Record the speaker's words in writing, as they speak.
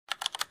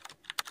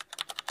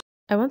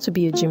I want to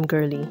be a gym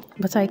girly,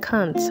 but I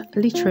can't,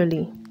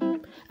 literally.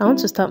 I want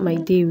to start my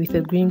day with a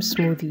green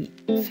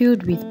smoothie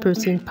filled with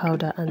protein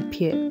powder and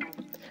pear.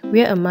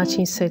 Wear a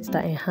matching set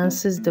that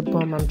enhances the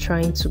bum I'm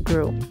trying to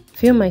grow.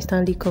 Fill my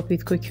Stanley cup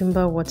with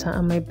cucumber water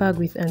and my bag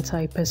with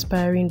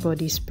anti-perspiring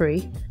body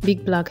spray,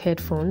 big black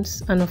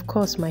headphones, and of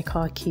course my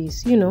car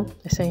keys,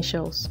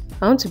 essentials.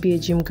 I want to be a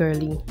gym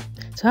girly,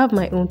 to have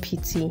my own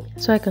PT,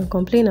 so I can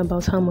complain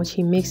about how much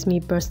he makes me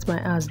burst my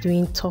ass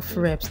doing tough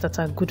reps that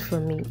are good for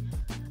me.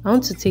 I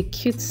want to take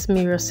cute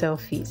mirror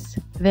selfies.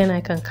 Then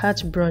I can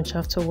catch brunch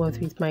afterwards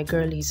with my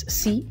girlies.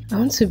 See, I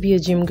want to be a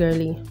gym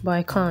girly, but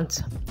I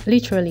can't.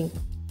 Literally.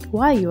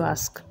 Why, you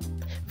ask?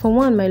 For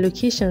one, my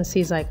location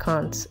says I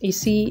can't. You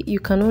see, you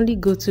can only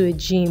go to a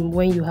gym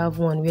when you have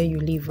one where you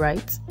live,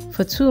 right?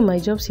 For two, my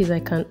job says I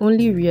can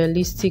only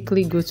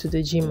realistically go to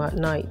the gym at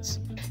night.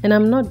 And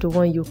I'm not the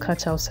one you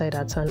catch outside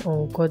at an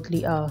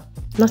ungodly hour.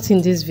 Not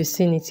in this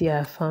vicinity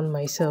I found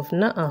myself,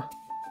 nuh-uh.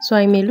 So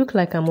I may look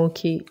like I'm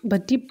okay,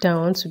 but deep down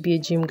I want to be a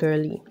gym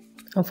girly.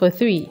 And for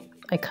three,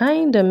 I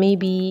kinda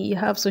maybe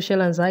have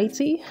social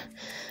anxiety.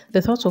 The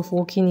thought of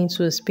walking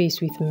into a space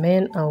with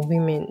men and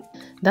women,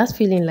 that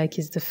feeling like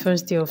it's the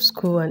first day of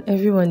school and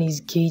everyone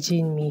is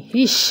gauging me.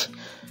 Ish.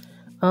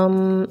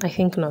 I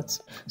think not.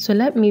 So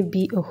let me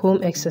be a home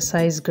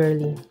exercise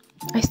girly.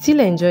 I still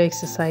enjoy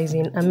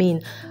exercising.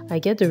 I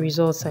get the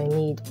results I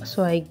need.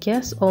 So I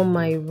guess all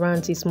my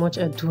rant is much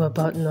ado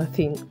about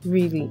nothing,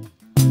 really.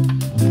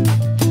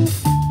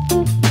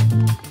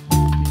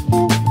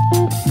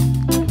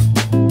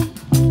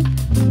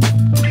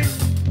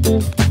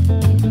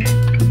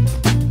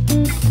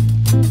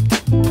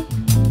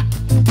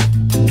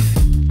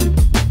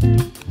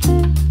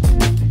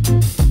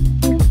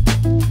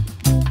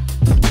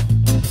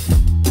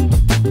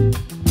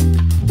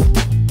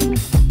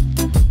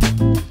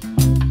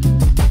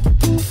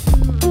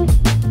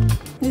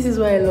 This is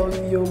why I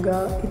love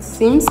yoga. It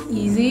seems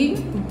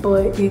easy,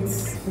 but it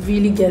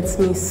really gets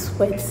me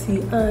sweaty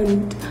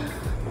and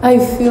I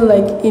feel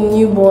like a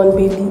newborn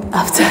baby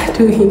after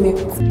doing it.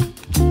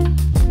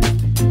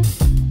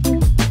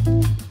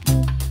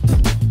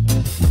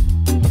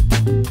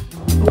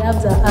 The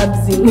abs are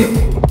absing.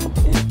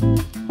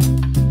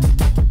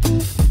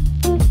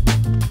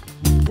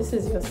 This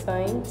is your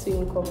sign to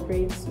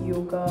incorporate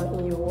yoga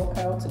in your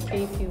workout,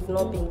 okay? If you've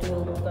not been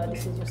doing yoga,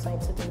 this is your sign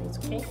to do it,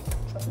 okay?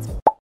 Trust me.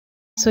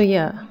 So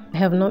yeah, I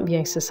have not been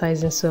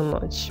exercising so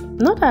much.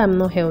 Not that I'm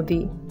not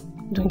healthy.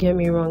 Don't get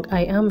me wrong,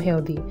 I am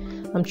healthy.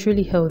 I'm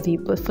truly healthy,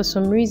 but for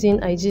some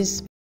reason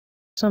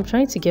So I'm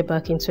trying to get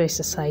back into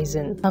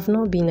exercising. I've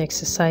not been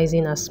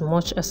exercising as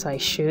much as I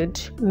should.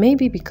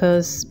 Maybe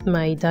because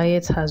my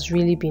diet has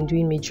really been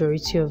doing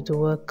majority of the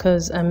work.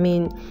 Because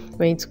when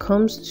it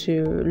comes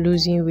to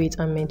losing weight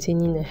and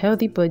maintaining a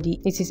healthy body,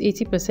 it is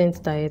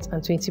 80% diet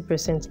and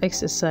 20%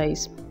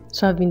 exercise.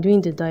 So I've been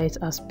doing the diet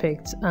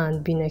aspect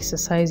and been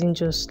exercising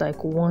just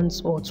like once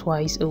or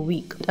twice a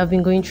week. I've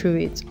been going through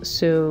it.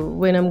 So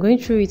when I'm going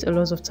through it, a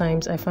lot of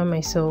times I find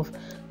myself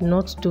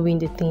not doing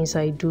the things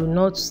I do,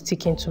 not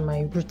sticking to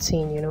my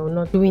routine,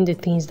 not doing the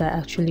things that I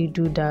actually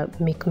do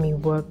that make me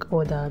work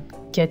or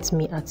that get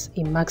me at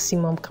a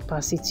maximum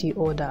capacity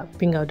or that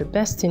bring out the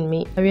best in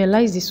me. I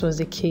realized this was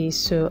the case,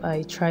 so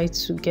I tried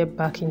to get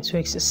back into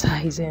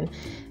exercising.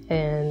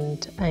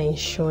 And I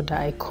ensure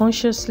that I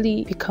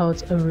consciously pick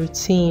out a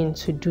routine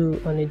to do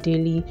on a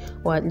daily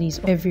or at least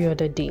every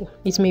other day.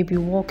 It may be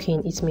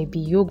walking, it may be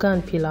yoga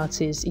and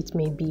Pilates, it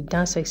may be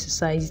dance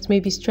exercise, it may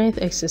be strength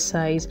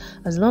exercise.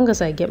 As long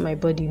as I get my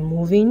body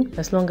moving,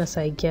 as long as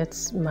I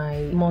get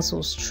my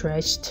muscles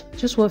stretched,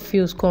 just what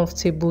feels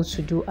comfortable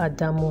to do at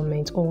that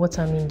moment or what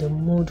I'm in the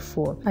mood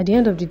for. At the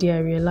end of the day, I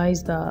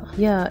realized that,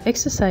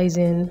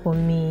 exercising for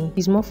me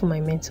is more for my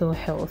mental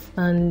health.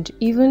 And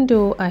even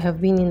though I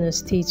have been in a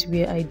state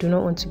where I do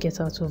not want to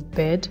get out of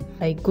bed,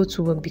 I go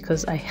to work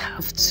because I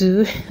have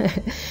to.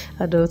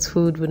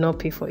 Adulthood will not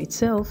pay for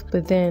itself.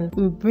 But then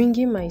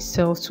bringing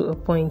myself to a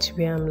point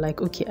where I'm like,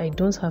 okay, I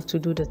don't have to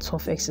do the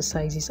tough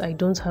exercises. I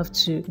don't have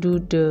to do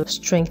the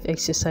strength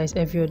exercise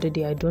every other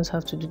day. I don't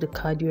have to do the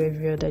cardio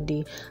every other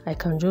day. I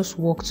can just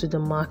walk to the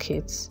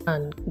market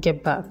and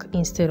get back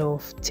instead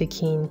of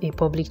taking a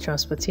public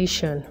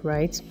transportation,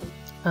 right?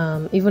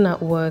 Even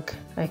at work,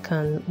 I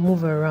can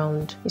move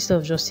around instead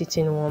of just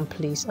sitting in one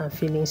place and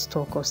feeling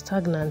stuck or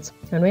stagnant.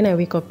 And when I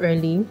wake up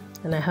early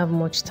and I have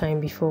much time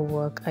before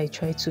work, I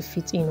try to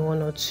fit in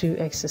 1 or 2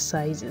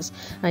 exercises.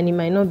 And it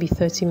might not be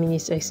 30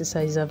 minutes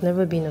exercises. I've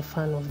never been a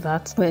fan of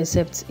that, but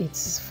except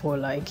it's for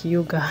like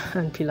yoga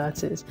and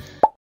Pilates.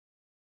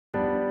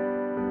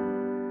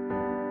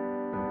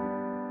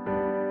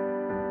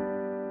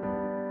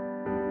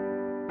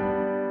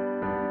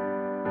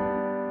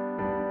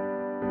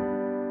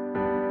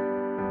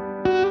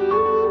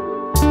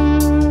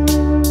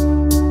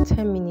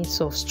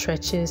 Of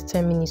stretches,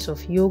 10 minutes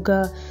of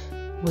yoga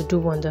will do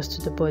wonders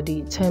to the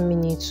body. 10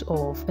 minutes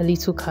of a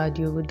little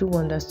cardio will do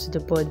wonders to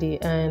the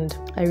body. And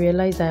I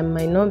realized I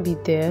might not be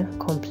there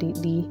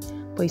completely,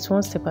 but it's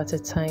one step at a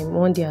time,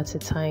 one day at a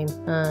time,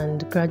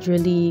 and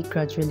gradually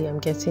I'm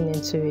getting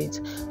into it.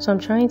 So I'm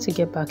trying to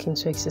get back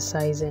into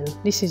exercising.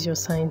 This is your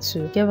sign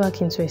to get back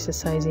into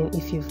exercising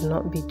if you've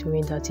not been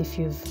doing that, if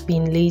you've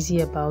been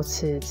lazy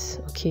about it.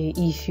 Okay,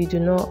 if you do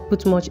not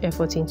put much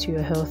effort into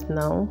your health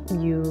now,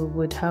 you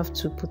would have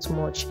to put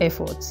much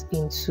effort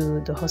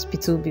into the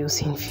hospital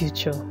bills in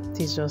future.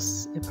 This is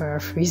just a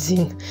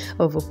paraphrasing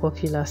of a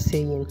popular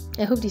saying.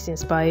 I hope this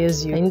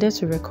inspires you. I needed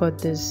to record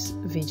this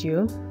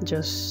video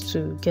just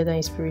to get that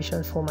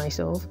inspiration for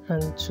myself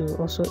and to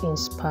also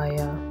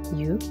inspire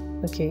you.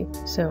 Okay,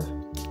 so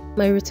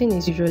my routine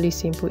is usually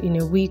simple. In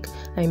a week,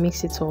 I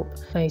mix it up.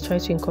 I try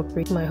to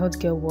incorporate my hot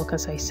girl work,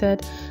 as I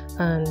said,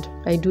 and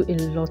I do a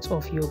lot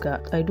of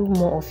yoga. I do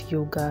more of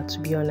yoga, to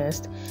be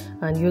honest.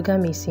 And yoga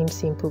may seem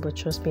simple, but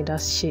trust me,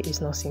 that shit is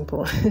not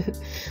simple.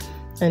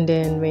 And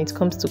then when it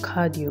comes to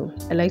cardio,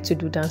 I like to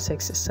do dance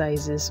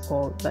exercises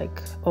or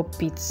like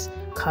upbeat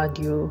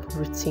cardio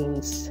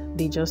routines.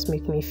 They just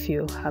make me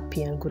feel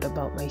happy and good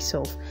about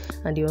myself,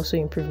 and they also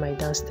improve my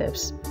dance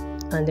steps.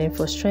 And then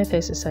for strength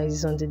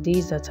exercises, on the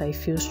days that I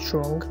feel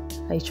strong,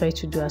 I try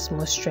to do as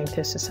much strength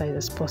exercise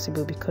as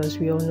possible, because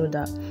we all know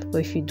that.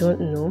 But if you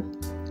don't know,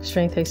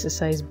 strength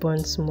exercise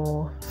burns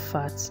more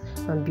fat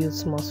and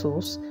builds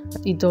muscles.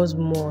 It does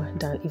more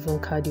than even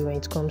cardio when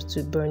it comes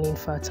to burning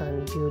fat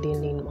and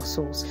building lean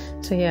muscles.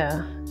 So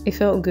yeah, it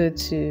felt good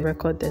to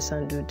record this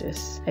and do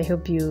this. I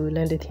hope you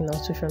learned a thing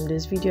or two from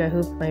this video. I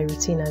hope my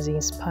routine has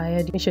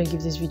inspired. Make sure you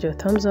give this video a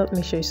thumbs up.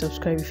 Make sure you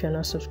subscribe if you're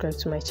not subscribed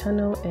to my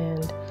channel,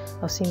 and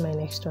I'll see you in my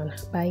next one.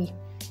 Bye.